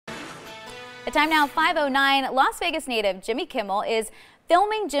The time now 5:09. Las Vegas native Jimmy Kimmel is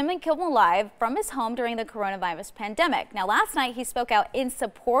filming Jimmy Kimmel Live from his home during the coronavirus pandemic. Now, last night he spoke out in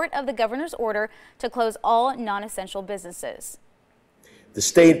support of the governor's order to close all non-essential businesses. The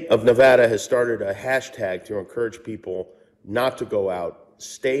state of Nevada has started a hashtag to encourage people not to go out.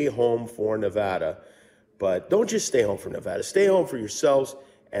 Stay home for Nevada. But don't just stay home for Nevada. Stay home for yourselves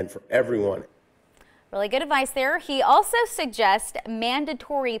and for everyone. Really good advice there. He also suggests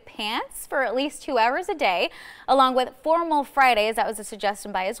mandatory pants for at least 2 hours a day, along with formal Fridays. That was a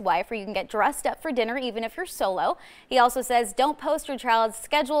suggestion by his wife, where you can get dressed up for dinner even if you're solo. He also says don't post your child's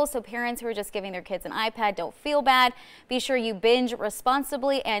schedule so parents who are just giving their kids an iPad don't feel bad. Be sure you binge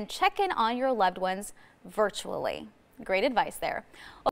responsibly and check in on your loved ones virtually. Great advice there.